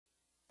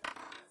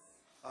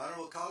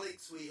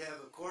colleagues, we have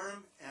a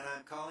quorum, and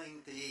I'm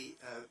calling the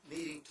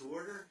meeting to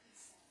order.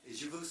 Et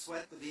je vous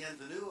souhaite la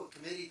bienvenue au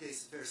Committee des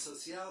Affaires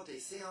Sociales, des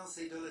Sciences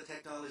et de la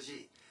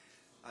Technologie.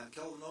 I'm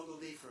Kelvin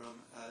Ogilvie from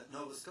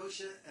Nova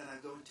Scotia, and I'm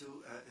going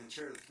to, in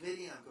chair of the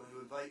committee, I'm going to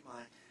invite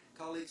my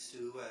colleagues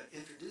to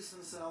introduce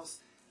themselves,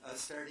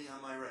 starting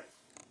on my right.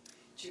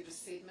 Judith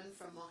Seidman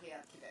from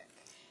Montreal, Quebec.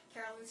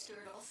 Carolyn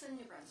Stewart-Olson,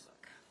 New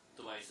Brunswick.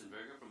 Dwight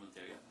Eisenberger from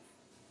Ontario.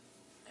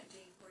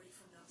 Jane Porty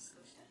from Nova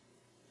Scotia.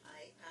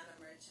 Anna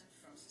Merchant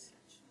from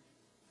Saskatchewan.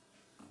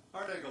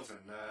 Art Eggleton,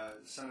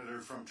 Senator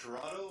from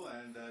Toronto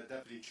and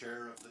Deputy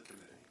Chair of the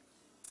Committee.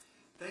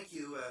 Thank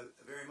you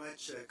very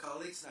much,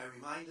 colleagues. And I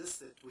remind us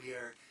that we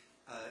are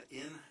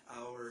in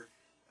our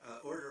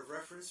order of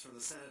reference from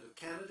the Senate of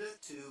Canada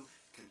to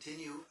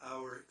continue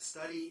our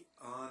study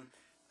on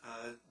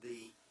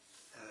the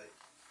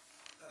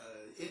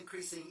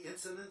increasing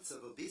incidence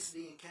of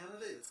obesity in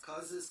Canada, its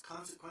causes,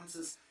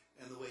 consequences,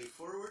 and the way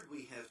forward.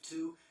 We have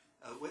two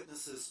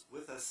witnesses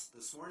with us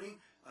this morning.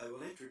 I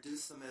will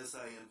introduce them as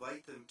I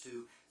invite them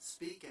to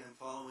speak, and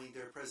following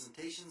their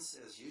presentations,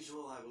 as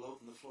usual, I will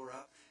open the floor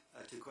up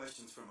to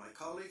questions from my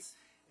colleagues.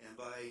 And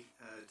by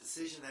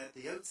decision at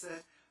the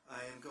outset,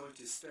 I am going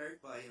to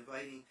start by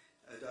inviting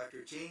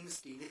Dr.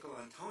 James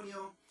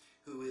DiNicolantonio,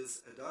 who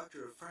is a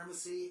doctor of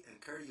pharmacy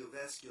and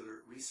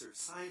cardiovascular research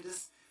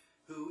scientist,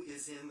 who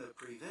is in the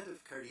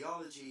preventive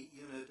cardiology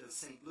unit of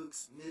St.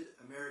 Luke's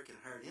Mid-American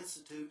Heart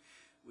Institute.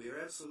 We are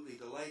absolutely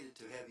delighted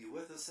to have you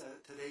with us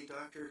today,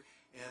 Doctor,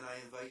 and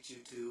I invite you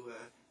to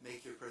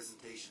make your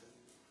presentation.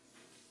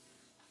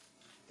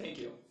 Thank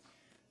you.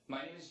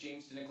 My name is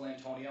James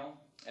DiNicolantonio.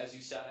 As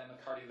you said, I'm a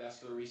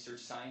cardiovascular research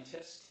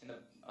scientist in the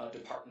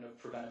Department of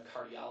Preventive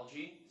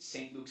Cardiology,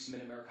 St. Luke's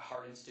Mid-America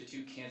Heart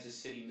Institute, Kansas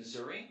City,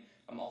 Missouri.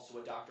 I'm also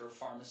a doctor of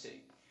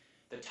pharmacy.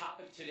 The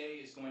topic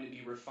today is going to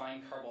be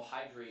refined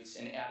carbohydrates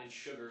and added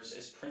sugars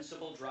as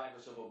principal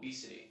drivers of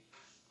obesity.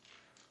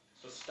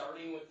 So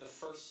starting with the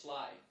first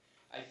slide,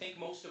 I think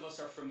most of us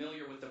are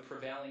familiar with the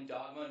prevailing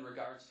dogma in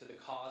regards to the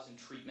cause and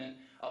treatment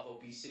of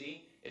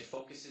obesity. It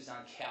focuses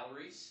on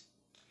calories.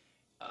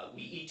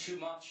 We eat too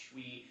much,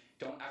 we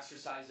don't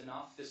exercise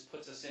enough. This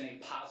puts us in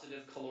a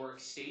positive caloric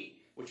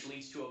state, which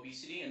leads to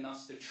obesity, and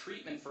thus the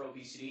treatment for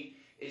obesity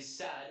is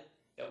said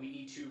that we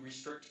need to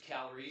restrict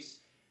calories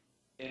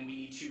and we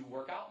need to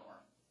work out more.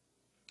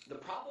 The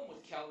problem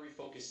with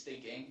calorie-focused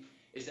thinking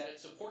is that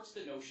it supports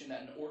the notion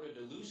that in order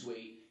to lose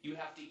weight, you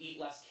have to eat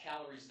less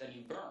calories than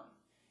you burn,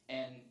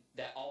 and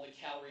that all the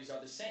calories are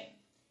the same.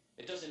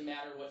 It doesn't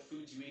matter what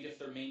foods you eat, if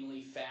they're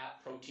mainly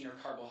fat, protein, or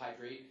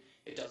carbohydrate,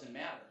 it doesn't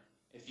matter.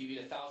 If you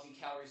eat 1,000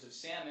 calories of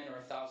salmon or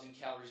 1,000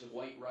 calories of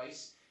white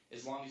rice,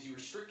 as long as you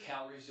restrict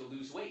calories, you'll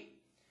lose weight.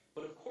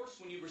 But of course,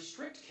 when you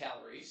restrict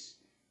calories,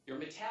 your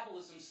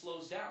metabolism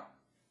slows down,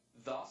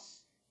 thus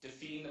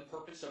defeating the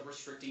purpose of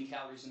restricting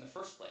calories in the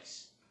first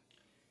place.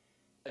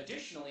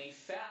 Additionally,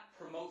 fat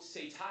promotes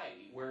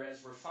satiety,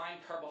 whereas refined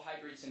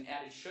carbohydrates and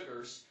added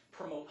sugars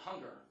promote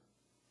hunger.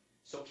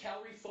 So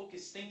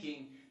calorie-focused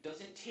thinking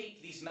doesn't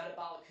take these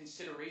metabolic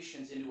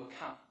considerations into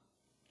account.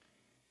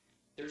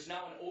 There's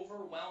now an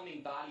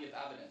overwhelming body of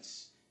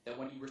evidence that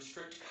when you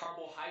restrict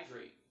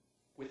carbohydrate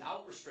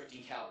without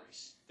restricting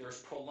calories, there is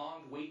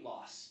prolonged weight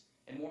loss.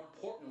 And more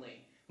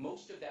importantly,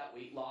 most of that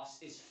weight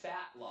loss is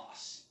fat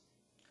loss.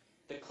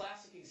 The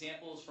classic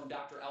example is from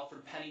Dr.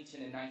 Alfred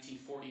Pennington in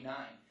 1949.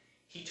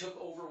 He took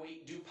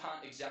overweight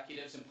DuPont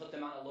executives and put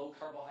them on a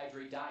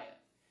low-carbohydrate diet.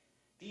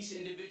 These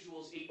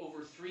individuals ate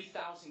over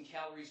 3,000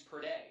 calories per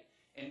day,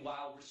 and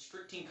while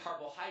restricting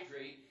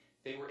carbohydrate,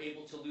 they were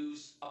able to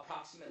lose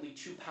approximately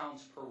 2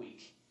 pounds per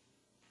week.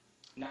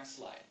 Next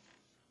slide.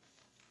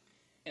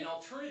 An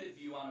alternative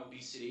view on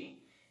obesity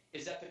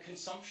is that the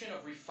consumption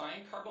of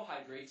refined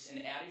carbohydrates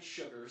and added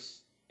sugars,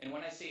 and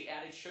when I say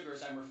added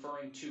sugars, I'm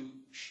referring to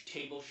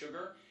table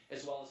sugar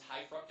as well as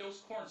high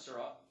fructose corn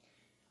syrup,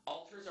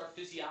 alters our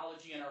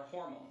physiology and our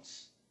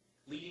hormones,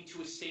 leading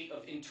to a state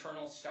of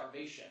internal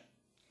starvation.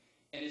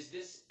 And it's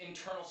this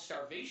internal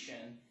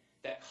starvation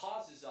that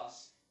causes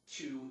us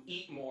to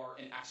eat more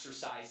and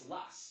exercise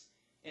less.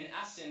 In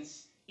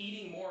essence,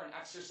 eating more and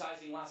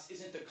exercising less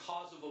isn't the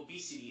cause of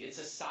obesity, it's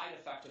a side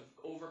effect of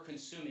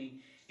over-consuming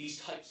these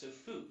types of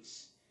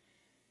foods.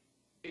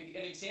 An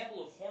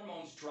example of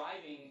hormones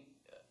driving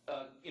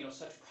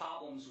such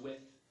problems with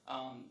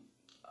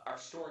our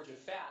storage of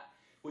fat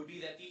would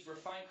be that these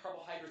refined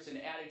carbohydrates and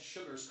added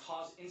sugars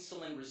cause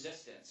insulin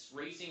resistance,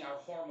 raising our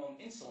hormone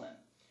insulin.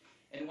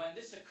 And when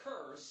this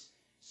occurs,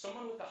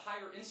 someone with a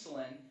higher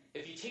insulin,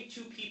 if you take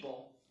two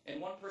people and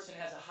one person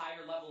has a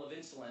higher level of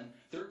insulin,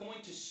 they're going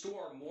to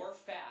store more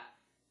fat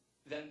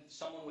than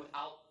someone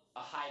without a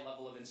high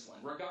level of insulin,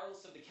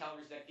 regardless of the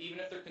calories, that even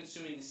if they're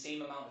consuming the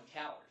same amount of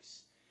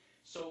calories.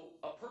 So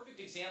a perfect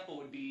example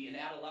would be an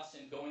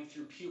adolescent going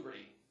through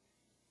puberty.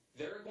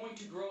 They're going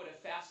to grow at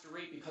a faster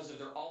rate because of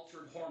their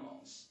altered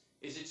hormones.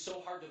 Is it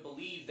so hard to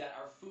believe that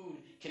our food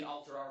can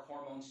alter our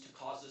hormones to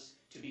cause us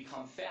to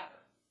become fatter?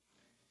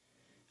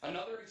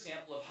 Another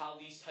example of how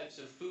these types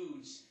of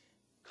foods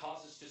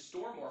cause us to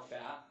store more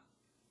fat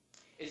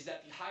is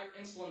that the higher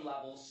insulin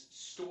levels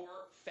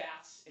store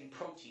fats and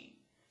protein.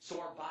 So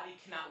our body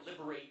cannot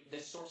liberate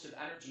this source of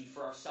energy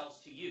for our cells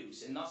to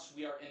use, and thus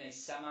we are in a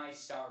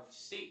semi-starved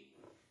state.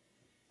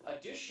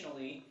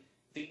 Additionally,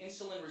 the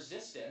insulin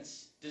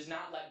resistance does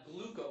not let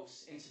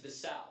glucose into the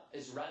cell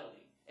as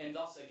readily, and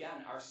thus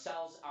again our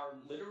cells are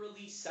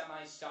literally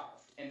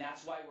semi-starved, and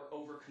that's why we're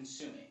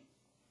over-consuming.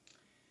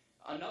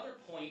 Another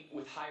point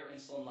with higher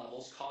insulin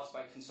levels caused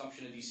by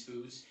consumption of these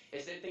foods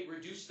is that they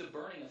reduce the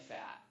burning of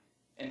fat,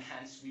 and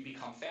hence we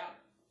become fatter.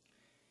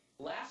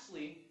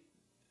 Lastly,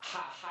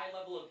 high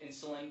level of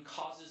insulin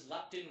causes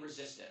leptin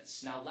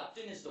resistance. Now,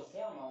 leptin is the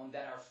hormone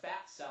that our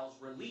fat cells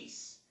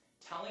release,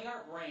 telling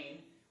our brain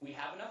we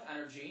have enough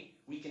energy,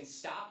 we can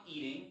stop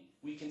eating,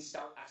 we can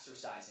start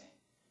exercising.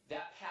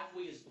 That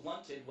pathway is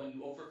blunted when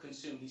you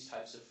overconsume these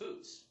types of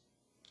foods.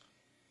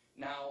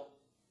 Now,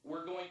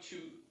 we're going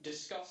to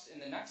discuss in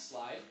the next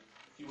slide,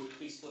 if you would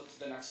please flip to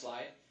the next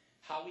slide,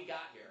 how we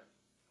got here.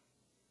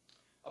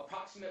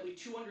 Approximately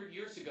 200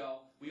 years ago,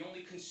 we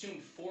only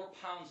consumed 4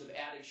 pounds of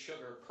added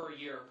sugar per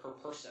year per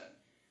person.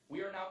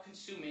 We are now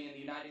consuming in the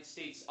United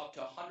States up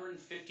to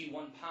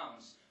 151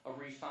 pounds of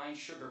refined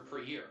sugar per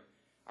year.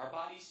 Our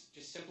bodies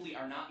just simply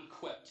are not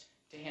equipped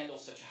to handle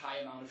such a high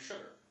amount of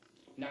sugar.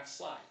 Next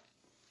slide.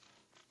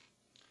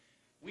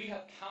 We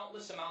have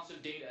countless amounts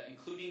of data,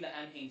 including the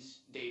NHANES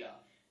data,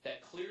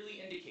 that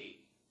clearly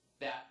indicate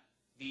that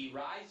the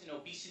rise in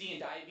obesity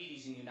and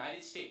diabetes in the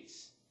United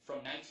States from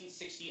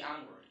 1960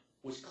 onward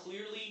was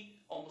clearly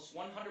almost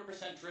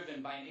 100%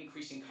 driven by an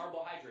increase in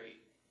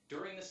carbohydrate.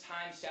 During this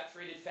time,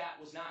 saturated fat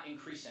was not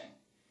increasing.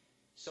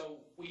 So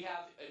we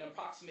have an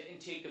approximate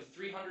intake of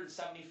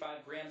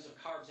 375 grams of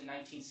carbs in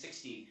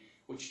 1960,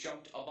 which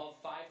jumped above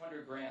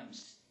 500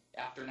 grams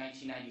after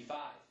 1995.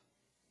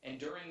 And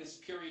during this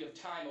period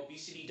of time,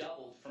 obesity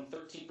doubled from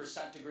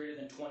 13% to greater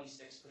than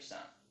 26%.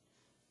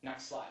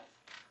 Next slide.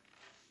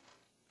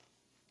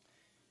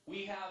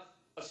 We have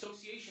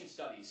association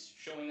studies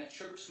showing that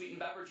sugar-sweetened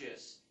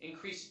beverages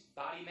increase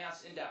body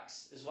mass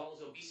index as well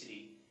as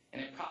obesity.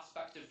 And a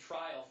prospective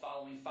trial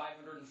following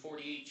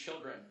 548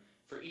 children,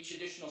 for each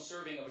additional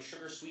serving of a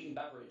sugar-sweetened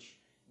beverage,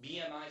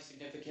 BMI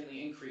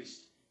significantly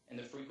increased and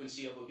the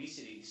frequency of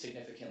obesity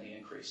significantly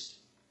increased.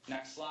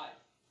 Next slide.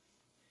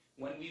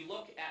 When we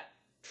look at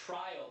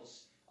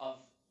trials of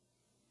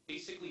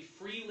basically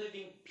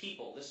free-living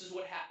people, this is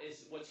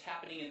what's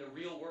happening in the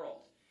real world.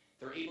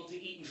 They're able to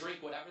eat and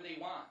drink whatever they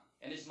want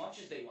and as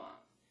much as they want.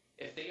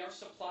 If they are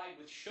supplied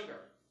with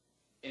sugar,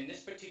 in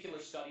this particular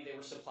study they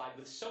were supplied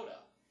with soda,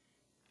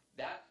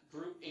 that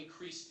group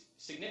increased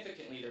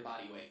significantly their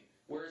body weight.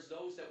 Whereas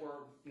those that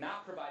were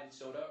not provided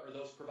soda or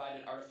those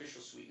provided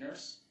artificial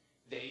sweeteners,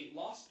 they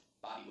lost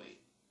body weight.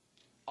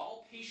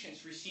 All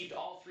patients received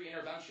all 3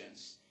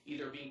 interventions,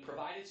 either being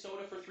provided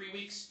soda for 3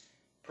 weeks,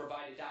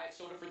 provided diet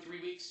soda for 3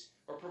 weeks,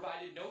 or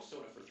provided no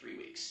soda for 3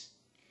 weeks.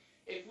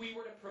 If we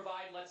were to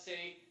provide, let's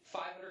say,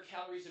 500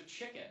 calories of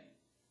chicken,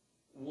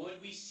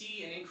 would we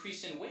see an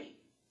increase in weight?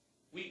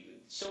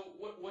 So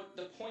what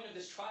the point of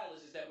this trial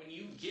is that when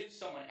you give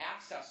someone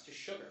access to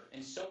sugar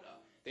and soda,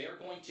 they are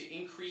going to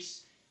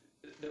increase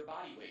their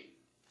body weight.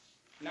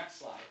 Next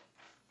slide.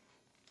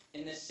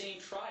 In this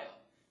same trial,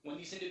 when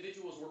these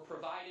individuals were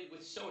provided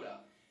with soda,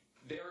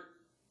 their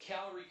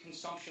calorie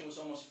consumption was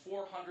almost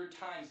 400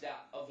 times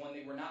that of when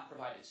they were not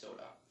provided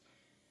soda.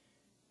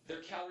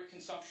 Their calorie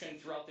consumption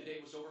throughout the day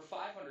was over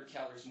 500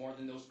 calories more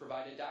than those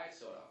provided diet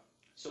soda.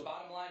 So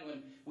bottom line,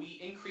 when we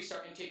increase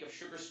our intake of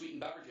sugar-sweetened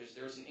beverages,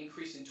 there is an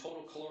increase in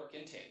total caloric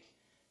intake.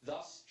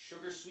 Thus,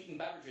 sugar-sweetened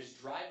beverages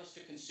drive us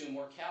to consume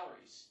more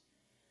calories.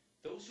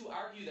 Those who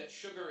argue that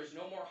sugar is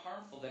no more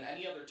harmful than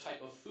any other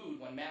type of food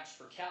when matched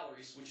for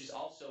calories, which is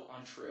also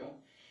untrue,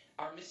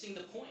 are missing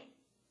the point.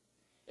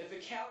 If a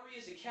calorie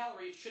is a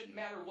calorie, it shouldn't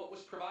matter what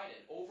was provided.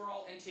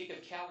 Overall intake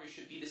of calories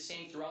should be the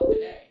same throughout the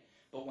day.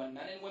 But when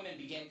men and women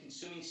began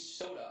consuming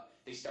soda,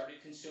 they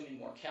started consuming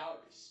more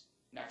calories.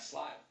 Next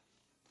slide.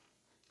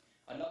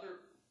 Another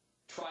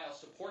trial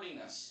supporting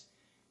this.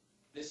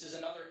 This is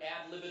another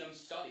ad libitum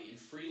study in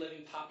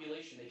free-living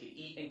population. They could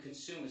eat and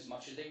consume as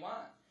much as they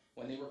want.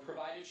 When they were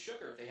provided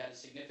sugar, they had a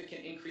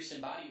significant increase in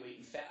body weight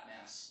and fat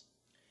mass.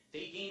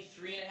 They gained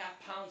 3.5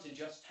 pounds in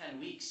just 10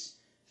 weeks,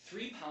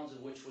 3 pounds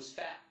of which was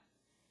fat.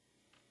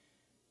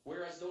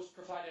 Whereas those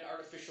provided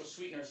artificial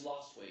sweeteners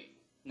lost weight.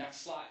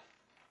 Next slide.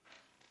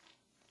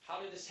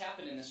 How did this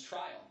happen in this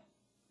trial?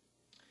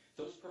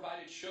 Those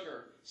provided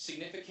sugar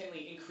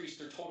significantly increased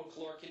their total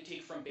caloric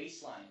intake from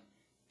baseline.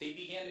 They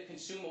began to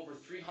consume over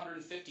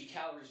 350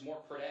 calories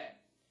more per day.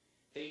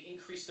 They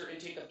increased their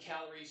intake of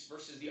calories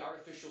versus the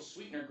artificial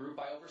sweetener group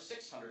by over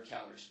 600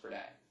 calories per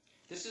day.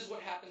 This is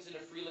what happens in a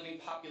free-living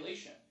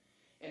population.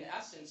 In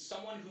essence,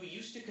 someone who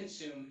used to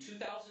consume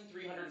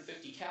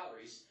 2,350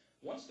 calories,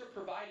 once they're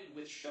provided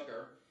with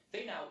sugar,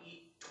 they now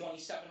eat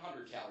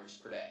 2,700 calories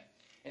per day.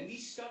 And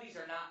these studies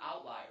are not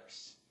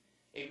outliers.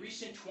 A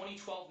recent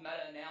 2012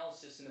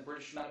 meta-analysis in the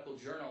British Medical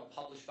Journal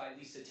published by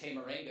Lisa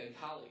Marenga and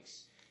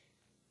colleagues,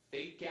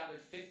 they gathered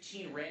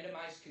 15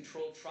 randomized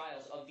controlled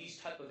trials of these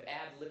type of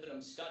ad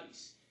libitum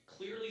studies,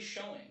 clearly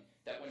showing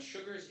that when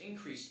sugar is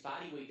increased,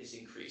 body weight is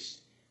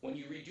increased. When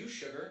you reduce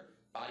sugar,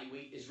 body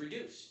weight is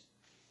reduced.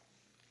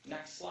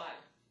 Next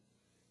slide.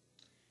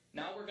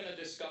 Now we're going to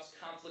discuss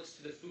conflicts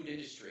to the food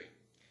industry.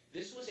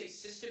 This was a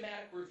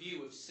systematic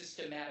review of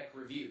systematic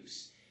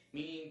reviews,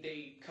 meaning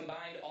they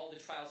combined all the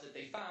trials that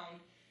they found,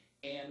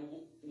 and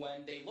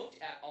when they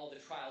looked at all the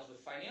trials with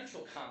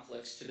financial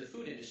conflicts to the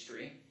food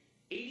industry,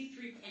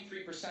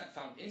 83.3%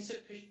 found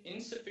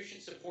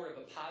insufficient support of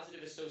a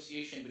positive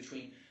association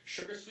between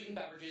sugar-sweetened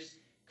beverages,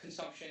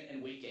 consumption,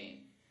 and weight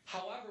gain.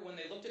 However, when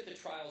they looked at the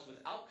trials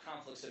without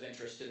conflicts of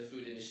interest to the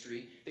food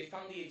industry, they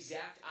found the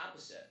exact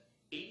opposite.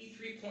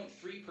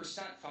 83.3%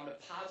 found a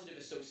positive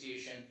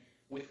association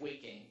with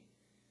weight gain.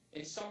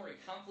 In summary,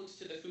 conflicts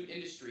to the food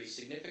industry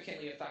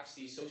significantly affects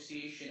the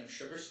association of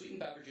sugar-sweetened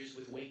beverages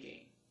with weight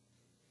gain.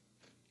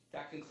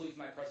 That concludes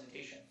my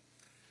presentation.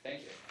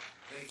 Thank you.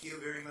 Thank you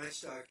very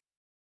much, Dr.